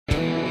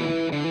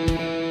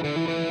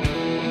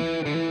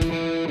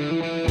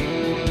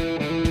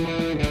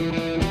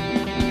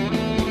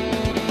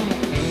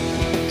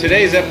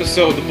Today's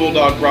episode of the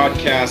Bulldog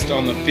Broadcast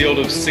on the Field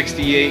of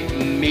 68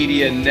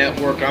 Media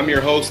Network. I'm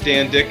your host,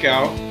 Dan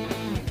Dickau.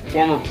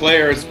 Former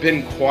player, it's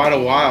been quite a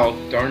while,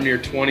 darn near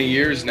 20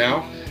 years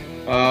now.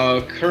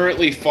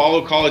 Currently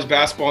follow college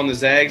basketball in the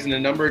Zags in a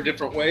number of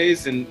different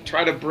ways and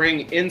try to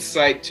bring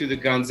insight to the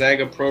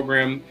Gonzaga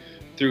program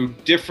through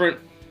different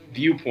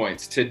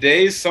viewpoints.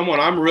 Today's someone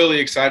I'm really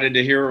excited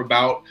to hear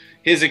about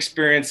his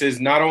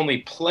experiences, not only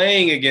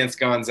playing against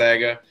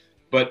Gonzaga,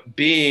 but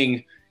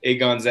being a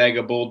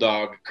Gonzaga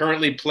Bulldog,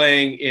 currently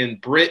playing in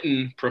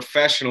Britain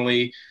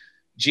professionally.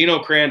 Geno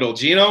Crandall.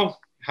 Geno,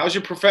 how's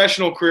your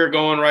professional career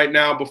going right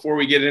now before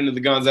we get into the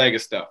Gonzaga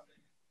stuff?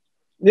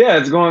 Yeah,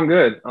 it's going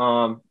good.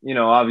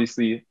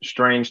 Obviously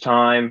strange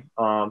time,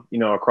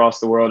 across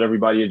the world,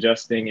 everybody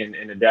adjusting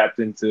and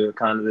adapting to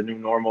kind of the new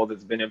normal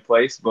that's been in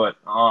place. But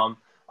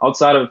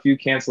outside of a few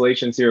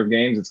cancellations here of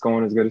games, it's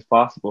going as good as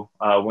possible.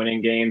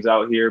 Winning games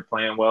out here,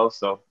 playing well.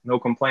 So no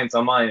complaints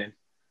on my end.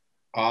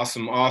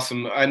 Awesome.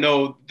 I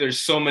know there's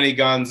so many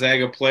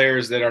Gonzaga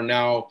players that are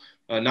now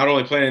not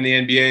only playing in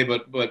the NBA,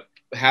 but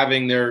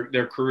having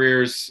their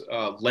careers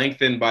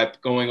lengthened by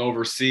going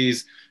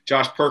overseas.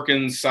 Josh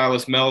Perkins,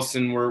 Silas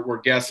Melson were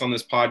guests on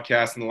this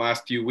podcast in the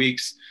last few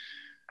weeks.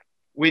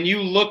 When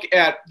you look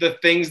at the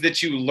things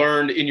that you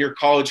learned in your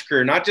college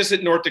career, not just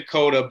at North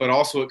Dakota, but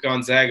also at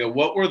Gonzaga,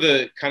 what were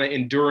the kind of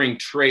enduring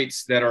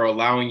traits that are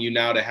allowing you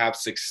now to have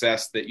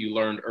success that you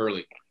learned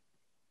early?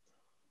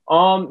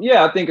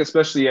 I think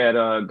especially at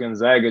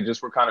Gonzaga,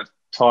 just we're kind of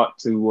taught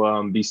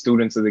to be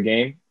students of the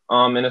game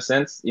in a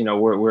sense. You know,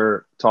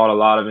 we're taught a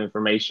lot of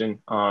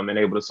information and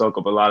able to soak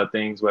up a lot of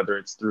things, whether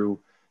it's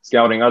through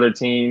scouting other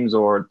teams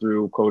or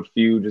through Coach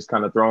Few, just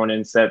kind of throwing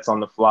in sets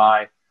on the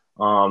fly.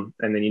 And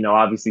then,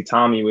 obviously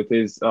Tommy with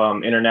his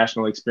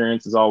international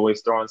experience is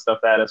always throwing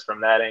stuff at us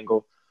from that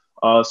angle.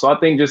 So I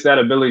think just that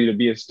ability to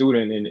be a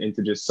student and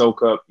to just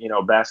soak up,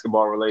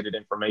 basketball related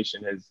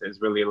information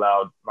has really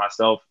allowed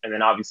myself and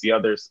then obviously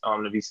others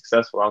to be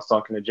successful. I was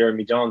talking to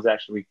Jeremy Jones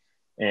actually,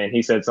 and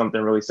he said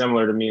something really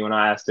similar to me when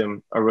I asked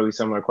him a really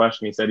similar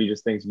question. He said he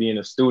just thinks being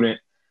a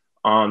student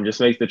just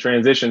makes the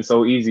transition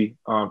so easy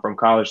from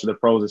college to the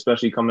pros,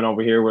 especially coming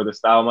over here where the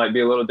style might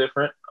be a little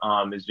different.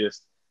 It's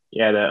just,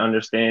 that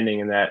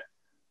understanding and that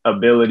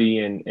ability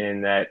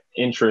and that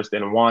interest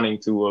and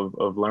wanting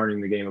of learning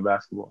the game of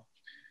basketball.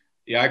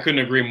 Yeah, I couldn't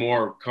agree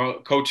more.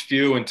 Coach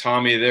Few and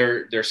Tommy,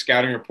 their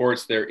scouting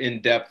reports, their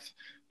in-depth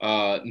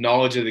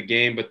knowledge of the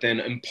game, but then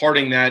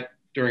imparting that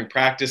during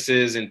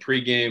practices and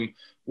pregame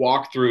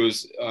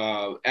walkthroughs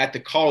at the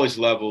college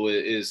level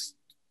is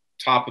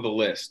top of the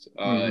list.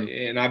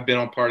 And I've been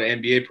on part of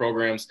NBA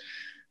programs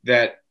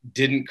that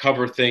didn't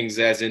cover things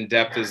as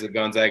in-depth as the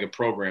Gonzaga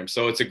program.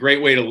 So it's a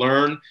great way to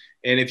learn.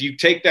 And if you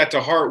take that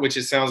to heart, which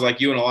it sounds like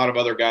you and a lot of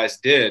other guys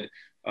did,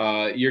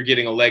 you're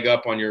getting a leg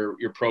up on your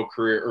pro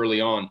career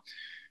early on.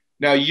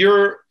 Now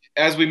you're,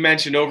 as we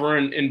mentioned, over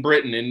in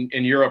Britain,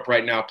 in Europe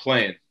right now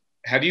playing.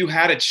 Have you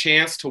had a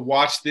chance to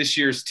watch this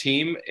year's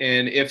team?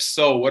 And if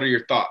so, what are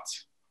your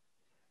thoughts?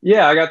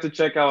 Yeah, I got to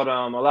check out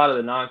a lot of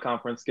the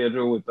non-conference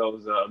schedule with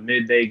those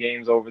midday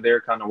games over there.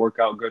 Kind of work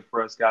out good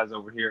for us guys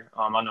over here.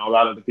 I know a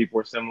lot of the people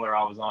were similar.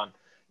 I was on,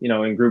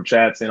 in group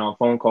chats and on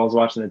phone calls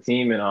watching the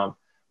team, and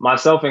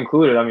myself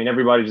included. I mean,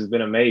 everybody's just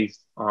been amazed,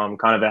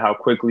 kind of at how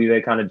quickly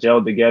they kind of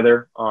gelled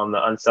together,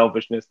 the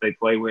unselfishness they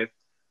play with.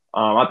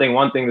 I think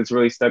one thing that's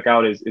really stuck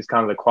out is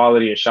kind of the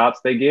quality of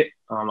shots they get.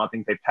 I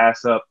think they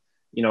pass up,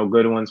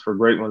 good ones for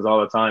great ones all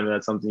the time, and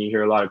that's something you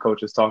hear a lot of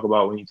coaches talk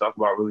about when you talk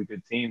about really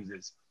good teams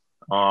is.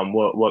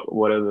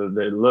 What are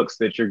the looks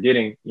that you're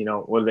getting?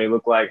 What do they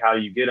look like? How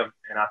do you get them?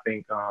 And I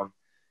think,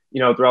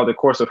 throughout the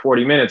course of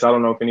 40 minutes, I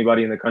don't know if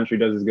anybody in the country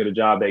does as good a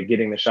job at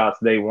getting the shots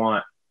they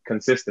want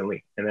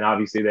consistently. And then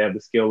obviously they have the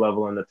skill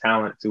level and the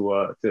talent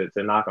to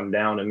knock them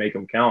down and make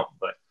them count.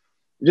 But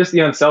just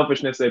the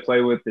unselfishness they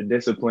play with, the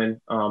discipline,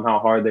 how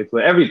hard they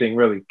play, everything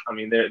really. I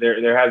mean,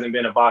 there hasn't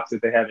been a box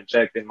that they haven't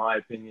checked, in my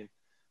opinion,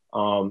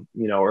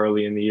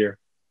 early in the year.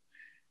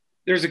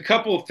 There's a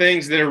couple of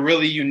things that are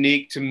really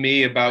unique to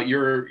me about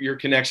your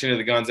connection to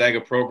the Gonzaga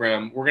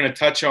program. We're going to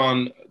touch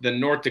on the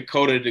North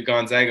Dakota to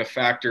Gonzaga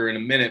factor in a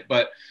minute,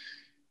 but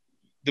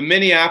the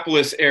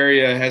Minneapolis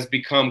area has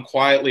become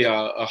quietly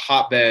a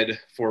hotbed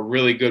for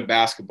really good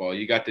basketball.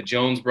 You got the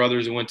Jones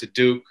brothers who went to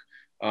Duke.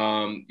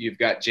 You've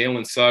got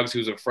Jalen Suggs,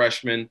 who's a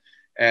freshman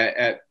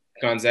at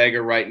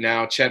Gonzaga right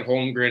now. Chet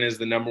Holmgren is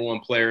the number one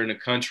player in the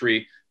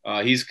country.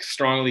 He's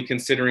strongly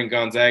considering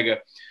Gonzaga.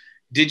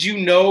 Did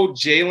you know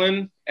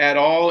Jalen at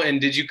all,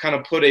 and did you kind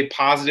of put a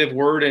positive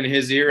word in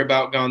his ear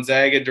about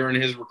Gonzaga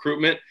during his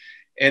recruitment?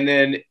 And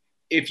then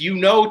if you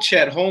know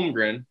Chet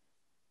Holmgren,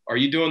 are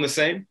you doing the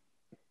same?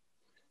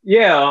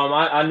 Yeah,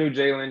 I knew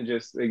Jalen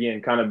just,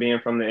 again, kind of being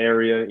from the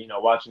area,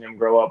 watching him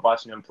grow up,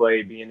 watching him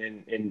play, being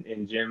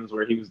in gyms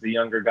where he was the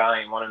younger guy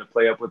and wanting to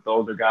play up with the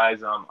older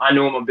guys. I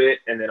knew him a bit,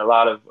 and then a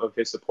lot of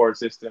his support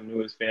system,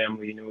 knew his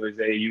family, knew his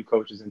AAU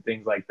coaches and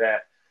things like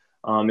that.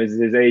 His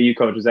AAU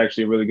coach is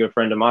actually a really good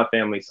friend of my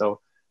family.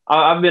 So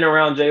I've been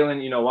around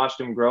Jalen, watched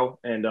him grow.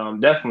 And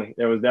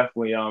there was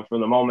definitely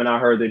from the moment I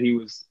heard that he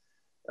was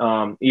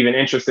even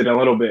interested in a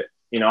little bit.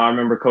 I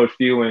remember Coach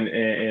Few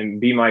and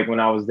B Mike when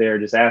I was there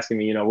just asking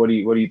me, what do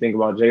you think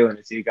about Jalen?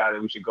 Is he a guy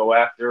that we should go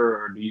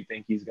after, or do you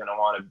think he's going to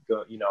want to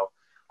go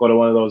to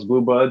one of those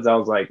blue buds? I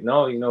was like,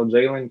 no,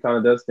 Jalen kind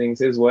of does things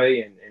his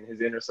way, and his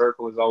inner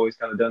circle has always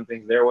kind of done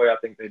things their way. I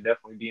think they'd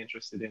definitely be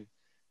interested in,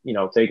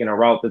 taking a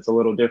route that's a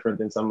little different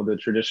than some of the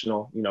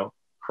traditional,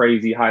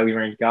 crazy highly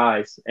ranked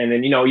guys. And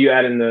then, you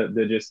add in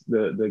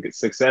the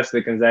success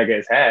that Gonzaga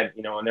has had,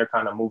 and they're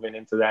kind of moving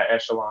into that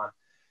echelon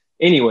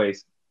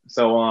anyways.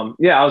 So,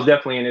 I was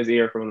definitely in his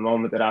ear from the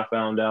moment that I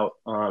found out.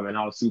 And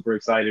I was super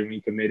excited when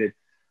he committed.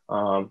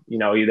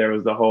 There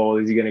was the whole,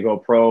 is he going to go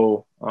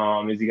pro?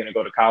 Is he going to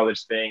go to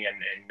college thing? And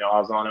I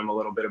was on him a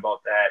little bit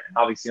about that. And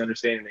obviously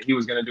understanding that he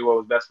was going to do what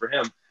was best for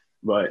him.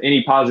 But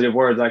any positive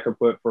words I could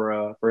put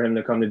for him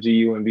to come to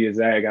GU and be a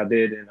Zag, I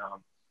did. And,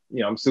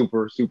 I'm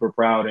super, super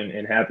proud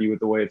and happy with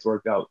the way it's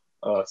worked out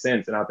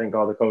since. And I think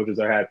all the coaches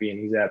are happy and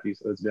he's happy.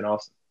 So it's been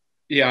awesome.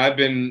 Yeah, I've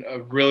been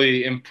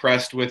really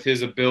impressed with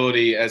his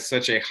ability as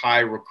such a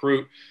high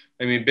recruit.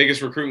 I mean,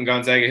 biggest recruit in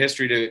Gonzaga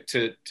history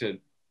to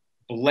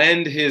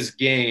blend his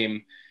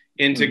game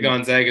into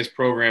Gonzaga's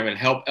program and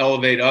help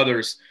elevate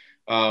others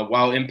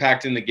while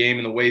impacting the game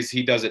in the ways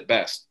he does it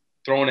best.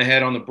 Throwing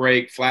ahead on the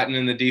break,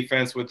 flattening the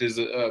defense with his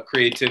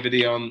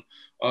creativity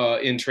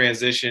in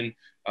transition.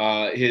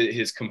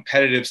 His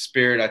competitive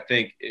spirit, I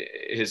think,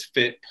 has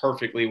fit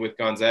perfectly with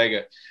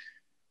Gonzaga.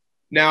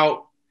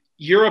 Now,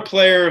 you're a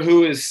player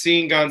who has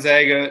seen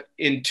Gonzaga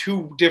in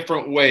two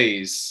different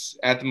ways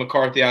at the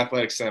McCarthy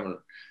Athletic Center.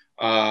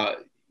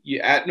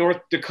 At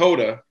North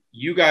Dakota,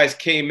 you guys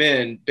came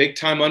in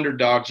big-time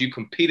underdogs. You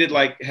competed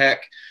like heck.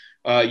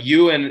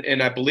 You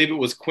and I believe it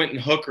was Quentin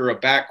Hooker, a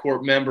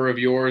backcourt member of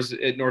yours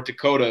at North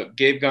Dakota,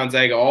 gave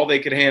Gonzaga all they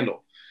could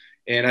handle.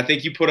 And I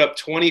think you put up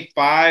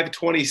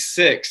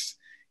 25-26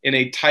 in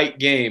a tight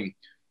game.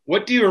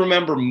 What do you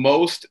remember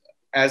most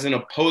as an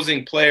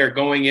opposing player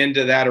going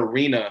into that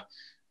arena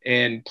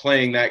and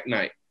playing that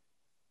night?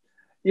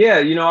 Yeah,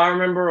 I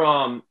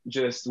remember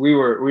we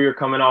were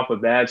coming off a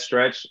bad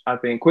stretch. I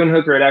think Quentin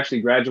Hooker had actually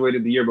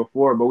graduated the year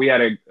before, but we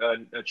had a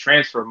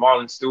transfer,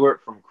 Marlon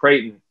Stewart from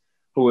Creighton,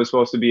 who was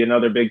supposed to be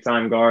another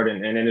big-time guard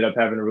and ended up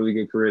having a really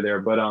good career there.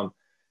 But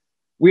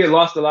we had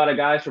lost a lot of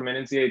guys from an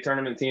NCAA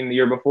tournament team the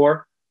year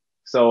before.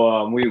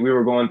 So we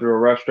were going through a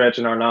rough stretch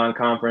in our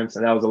non-conference,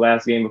 and that was the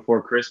last game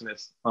before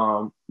Christmas.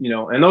 And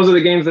those are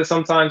the games that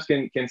sometimes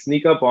can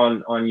sneak up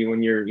on you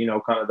when you're,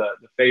 kind of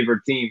the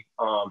favored team.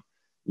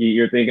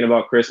 You're thinking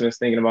about Christmas,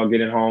 thinking about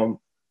getting home,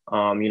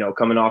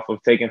 coming off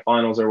of taking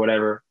finals or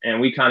whatever. And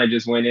we kind of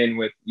just went in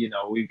with,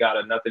 we've got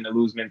a nothing to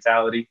lose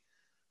mentality.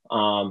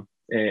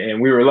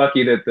 And we were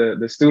lucky that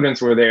the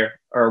students weren't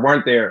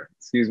there,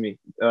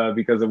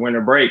 because of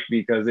winter break,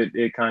 because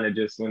it kind of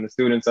just, when the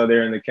students are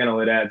there in the kennel,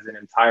 it adds an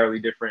entirely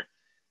different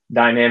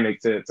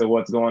dynamic to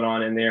what's going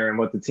on in there and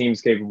what the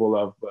team's capable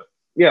of. But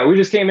yeah, we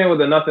just came in with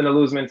a nothing to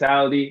lose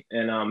mentality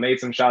and made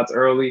some shots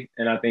early.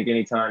 And I think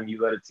anytime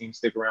you let a team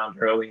stick around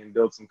early and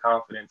build some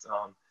confidence,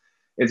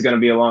 it's going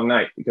to be a long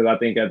night, because I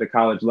think at the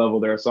college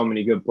level, there are so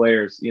many good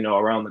players,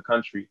 around the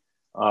country.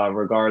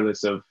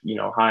 Regardless of,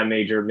 high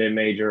major, mid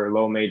major, or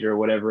low major, or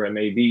whatever it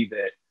may be,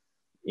 that,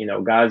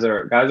 guys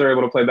are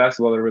able to play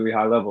basketball at a really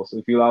high level. So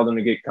if you allow them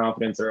to get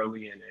confidence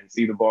early and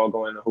see the ball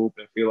go in the hoop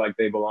and feel like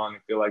they belong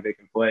and feel like they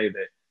can play,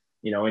 that,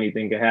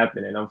 anything can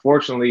happen. And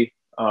unfortunately,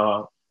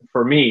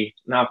 for me,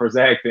 not for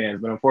Zag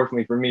fans, but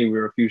unfortunately for me, we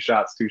were a few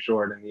shots too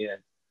short in the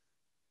end.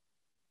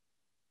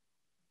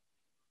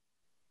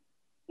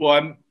 Well,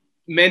 I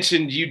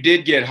mentioned you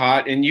did get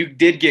hot and you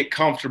did get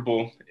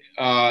comfortable.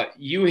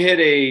 You hit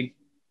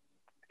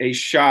a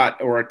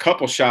shot or a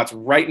couple shots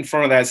right in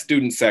front of that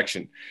student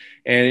section.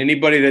 And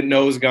anybody that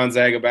knows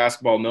Gonzaga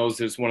basketball knows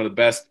it's one of the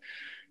best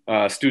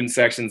student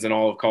sections in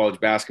all of college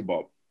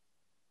basketball.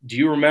 Do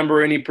you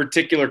remember any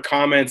particular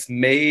comments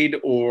made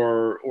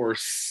or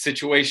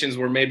situations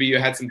where maybe you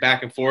had some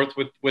back and forth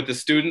with the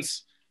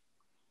students?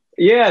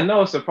 Yeah,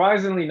 no,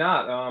 surprisingly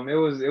not. It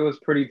was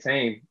pretty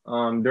tame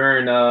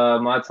during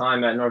my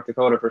time at North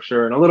Dakota, for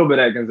sure, and a little bit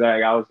at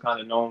Gonzaga. I was kind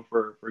of known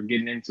for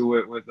getting into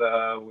it with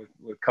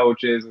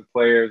coaches, with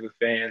players, with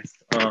fans.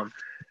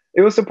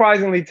 It was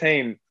surprisingly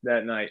tame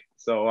that night,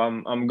 so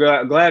I'm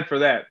glad for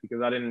that,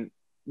 because I didn't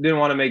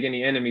want to make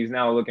any enemies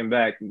now, looking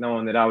back,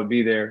 knowing that I would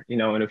be there,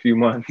 in a few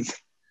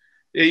months.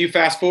 Yeah, you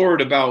fast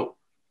forward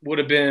would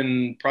have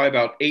been probably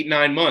about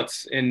 8-9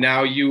 months, and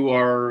now you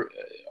are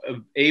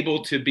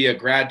able to be a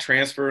grad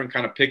transfer and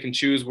kind of pick and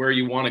choose where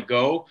you want to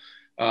go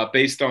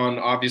based on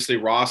obviously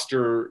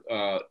roster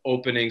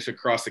openings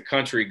across the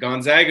country.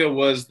 Gonzaga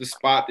was the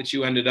spot that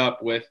you ended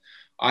up with.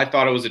 I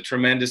thought it was a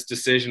tremendous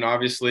decision.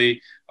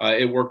 Obviously,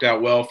 it worked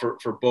out well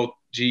for both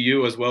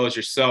GU as well as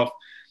yourself,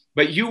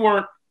 but you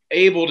weren't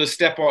able to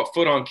step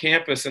foot on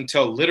campus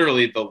until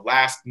literally the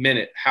last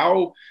minute.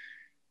 How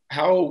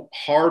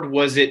hard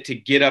was it to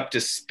get up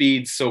to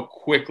speed so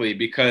quickly?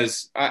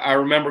 Because I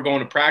remember going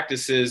to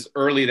practices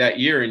early that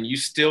year and you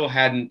still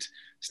hadn't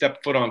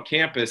stepped foot on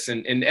campus,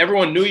 and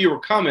everyone knew you were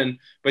coming,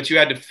 but you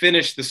had to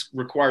finish this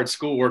required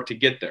schoolwork to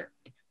get there.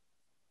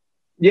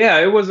 Yeah,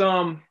 it was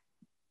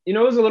it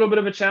was a little bit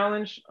of a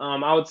challenge.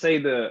 I would say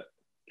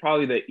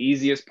probably the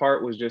easiest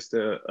part was just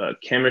a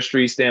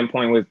chemistry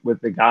standpoint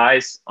with the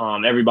guys.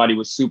 Everybody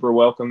was super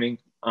welcoming,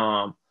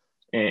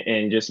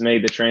 and just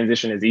made the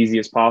transition as easy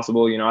as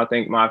possible. I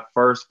think my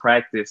first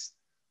practice,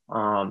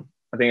 I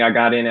think I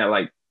got in at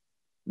like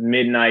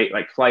midnight,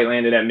 like flight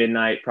landed at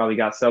midnight, probably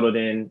got settled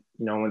in,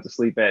 went to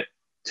sleep at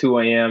 2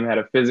 a.m., had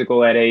a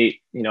physical at 8,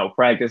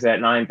 practice at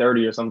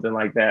 9:30 or something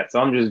like that. So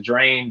I'm just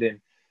drained, and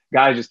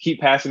guys just keep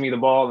passing me the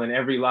ball in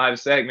every live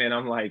segment.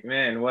 I'm like,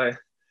 man, what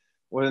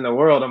in the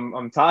world?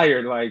 I'm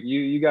tired. Like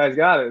you guys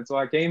got it. So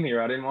I came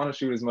here. I didn't want to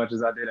shoot as much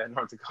as I did at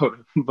North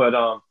Dakota.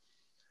 But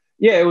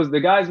yeah, it was, the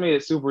guys made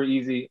it super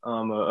easy.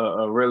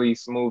 A really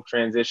smooth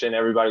transition.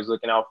 Everybody's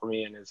looking out for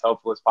me and as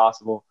helpful as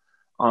possible.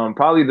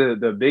 Probably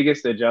the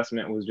biggest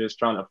adjustment was just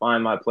trying to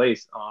find my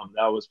place.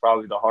 That was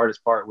probably the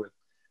hardest part with,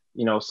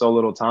 so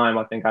little time.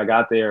 I think I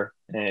got there,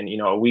 and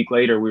a week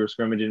later we were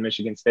scrimmaging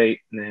Michigan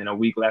State, and then a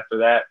week after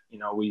that,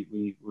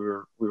 we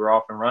were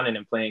off and running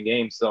and playing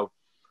games. So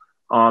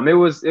it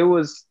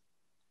was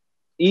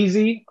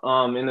easy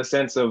in the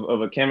sense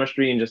of a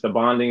chemistry and just a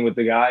bonding with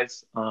the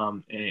guys.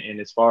 And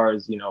as far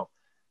as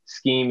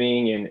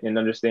scheming and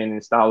understanding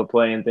the style of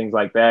play and things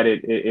like that,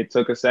 it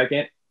took a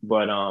second,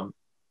 but I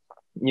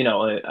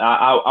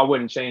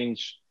wouldn't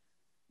change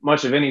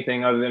much of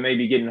anything other than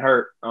maybe getting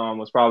hurt.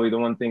 Was probably the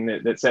one thing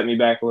that set me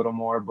back a little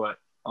more. But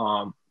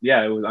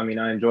yeah, it was. I mean,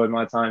 I enjoyed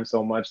my time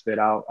so much that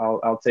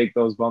I'll take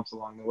those bumps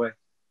along the way.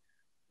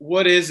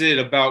 What is it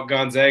about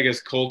Gonzaga's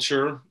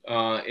culture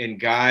and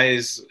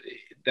guys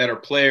that are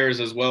players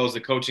as well as the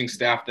coaching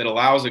staff that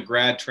allows a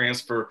grad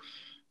transfer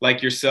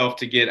like yourself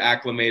to get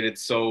acclimated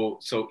so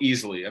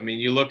easily? I mean,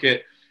 you look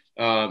at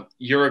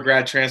you're a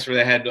grad transfer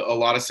that had a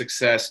lot of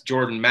success.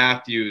 Jordan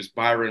Matthews,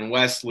 Byron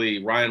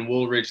Wesley, Ryan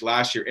Woolridge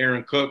last year.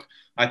 Aaron Cook,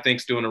 I think,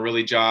 is doing a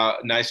really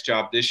nice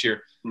job this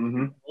year.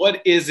 Mm-hmm.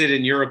 What is it,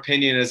 in your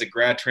opinion, as a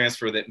grad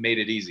transfer that made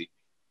it easy?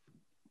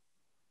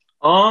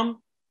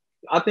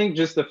 I think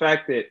just the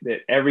fact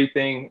that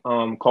everything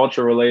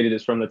culture related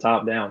is from the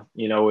top down.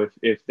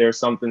 If there's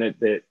something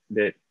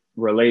that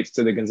relates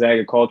to the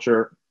Gonzaga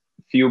culture,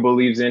 few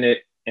believes in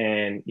it,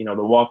 and the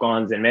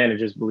walk-ons and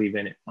managers believe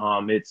in it.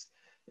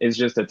 It's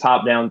just a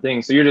top down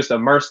thing. So you're just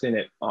immersed in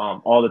it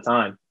all the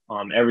time.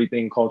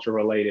 Everything culture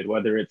related,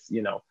 whether it's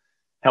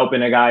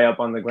helping a guy up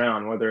on the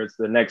ground, whether it's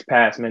the next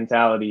pass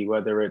mentality,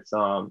 whether it's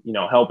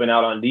helping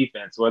out on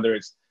defense, whether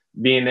it's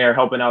being there,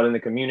 helping out in the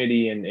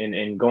community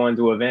and going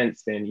to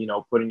events and,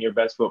 putting your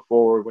best foot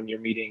forward when you're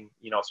meeting,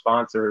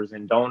 sponsors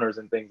and donors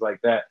and things like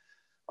that.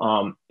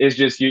 It's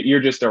just, you're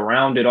just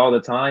around it all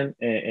the time.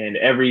 And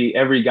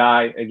every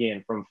guy,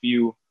 again, from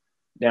few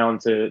down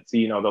to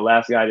the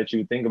last guy that you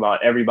would think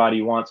about,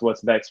 everybody wants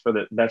what's best for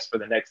the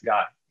next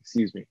guy.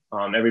 Excuse me.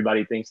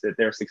 Everybody thinks that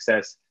their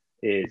success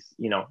is,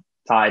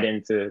 tied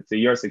into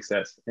your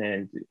success,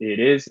 and it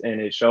is, and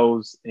it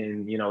shows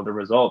in, the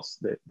results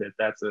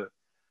that's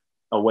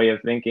a way of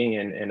thinking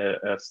and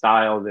a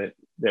style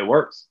that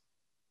works.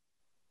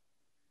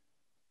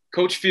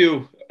 Coach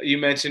Few, you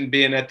mentioned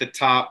being at the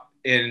top,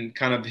 and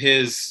kind of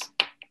his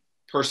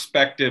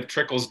perspective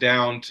trickles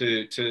down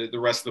to the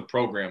rest of the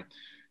program.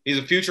 He's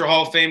a future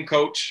Hall of Fame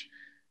coach.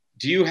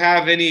 Do you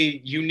have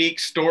any unique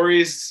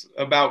stories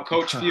about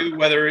Coach Few,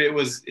 whether it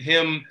was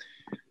him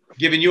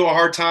giving you a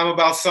hard time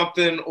about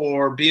something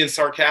or being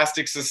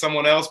sarcastic to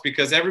someone else?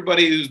 Because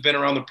everybody who's been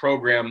around the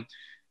program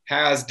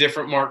has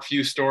different Mark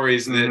Few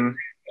stories that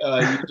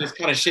you just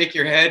kind of shake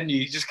your head and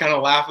you just kind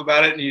of laugh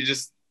about it and you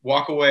just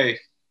walk away.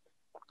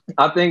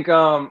 I think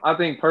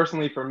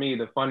personally for me,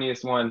 the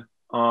funniest one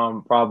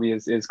probably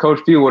is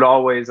Coach Few would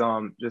always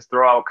just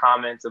throw out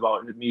comments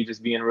about me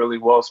just being really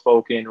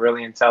well-spoken,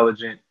 really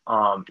intelligent,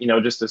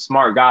 just a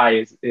smart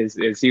guy,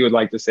 as he would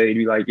like to say. He'd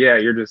be like, yeah,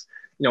 you're just,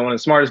 one of the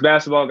smartest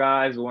basketball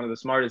guys, one of the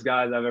smartest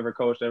guys I've ever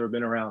coached, ever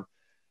been around.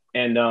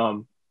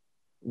 And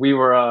we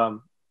were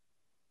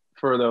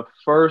for the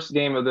first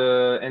game of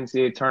the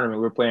NCAA tournament,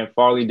 we were playing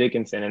Farley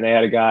Dickinson, and they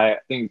had a guy, I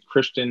think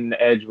Christian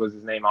Edge was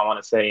his name, I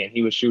want to say, and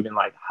he was shooting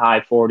like high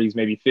 40s,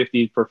 maybe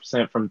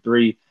 50% from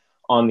three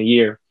on the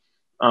year.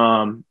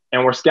 And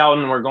we're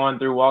scouting, we're going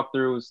through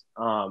walkthroughs,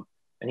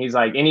 and he's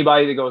like,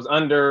 anybody that goes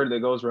under, that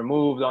goes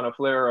removed on a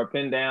flare or a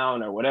pin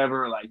down or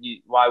whatever, like,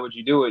 why would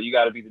you do it? You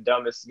got to be the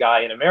dumbest guy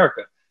in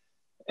America.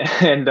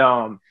 And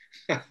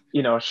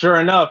sure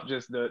enough,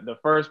 just the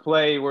first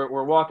play,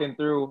 we're walking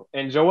through,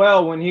 and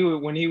Joel, when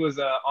he was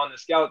on the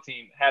scout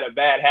team, had a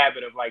bad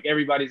habit of like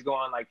everybody's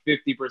going like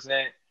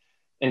 50%,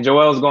 and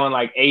Joel's going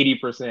like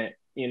 80%,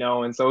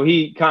 and so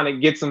he kind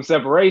of gets some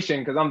separation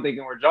because I'm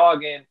thinking we're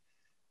jogging,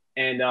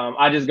 and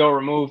I just go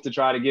removed to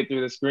try to get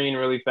through the screen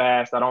really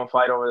fast. I don't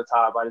fight over the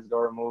top. I just go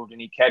removed,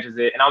 and he catches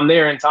it, and I'm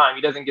there in time.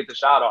 He doesn't get the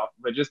shot off,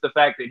 but just the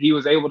fact that he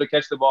was able to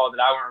catch the ball that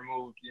I went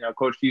removed,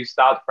 Coach Few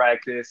stopped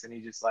practice, and he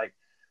just like,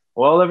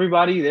 well,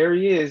 everybody, there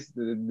he is,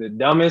 the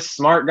dumbest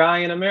smart guy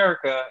in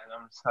America. And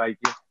I'm just like,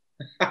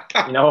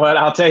 you know what?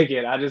 I'll take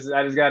it. I just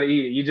got to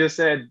eat it. You just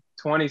said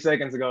 20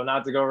 seconds ago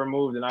not to go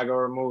removed, and I go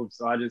removed.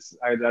 So I just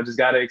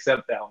got to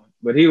accept that one.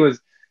 But he was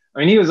I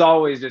mean, he was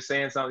always just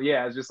saying something.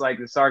 Yeah, it's just like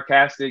the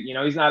sarcastic.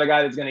 He's not a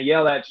guy that's going to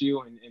yell at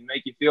you and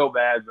make you feel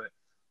bad, but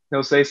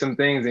he'll say some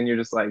things, and you're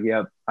just like,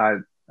 "Yep, I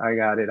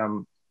got it.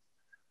 I'm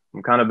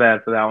kind of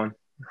bad for that one."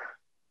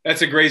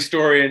 That's a great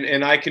story,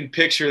 and I can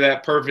picture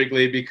that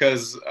perfectly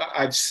because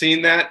I've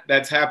seen that.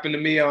 That's happened to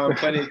me on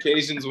plenty of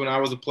occasions when I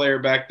was a player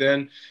back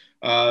then.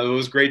 It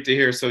was great to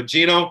hear. So,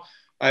 Gino,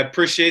 I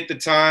appreciate the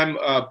time.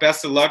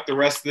 Best of luck the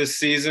rest of this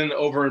season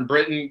over in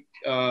Britain,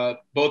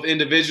 both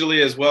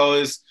individually as well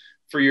as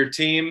for your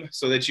team,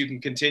 so that you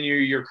can continue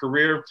your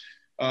career.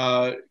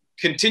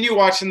 Continue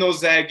watching those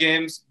Zag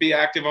games. Be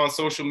active on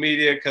social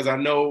media because I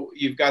know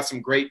you've got some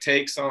great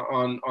takes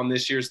on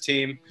this year's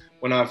team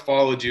when I've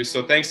followed you.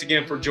 So thanks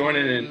again for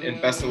joining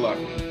and best of luck.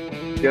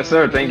 Yes,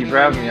 sir. Thank you for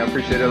having me. I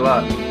appreciate it a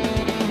lot.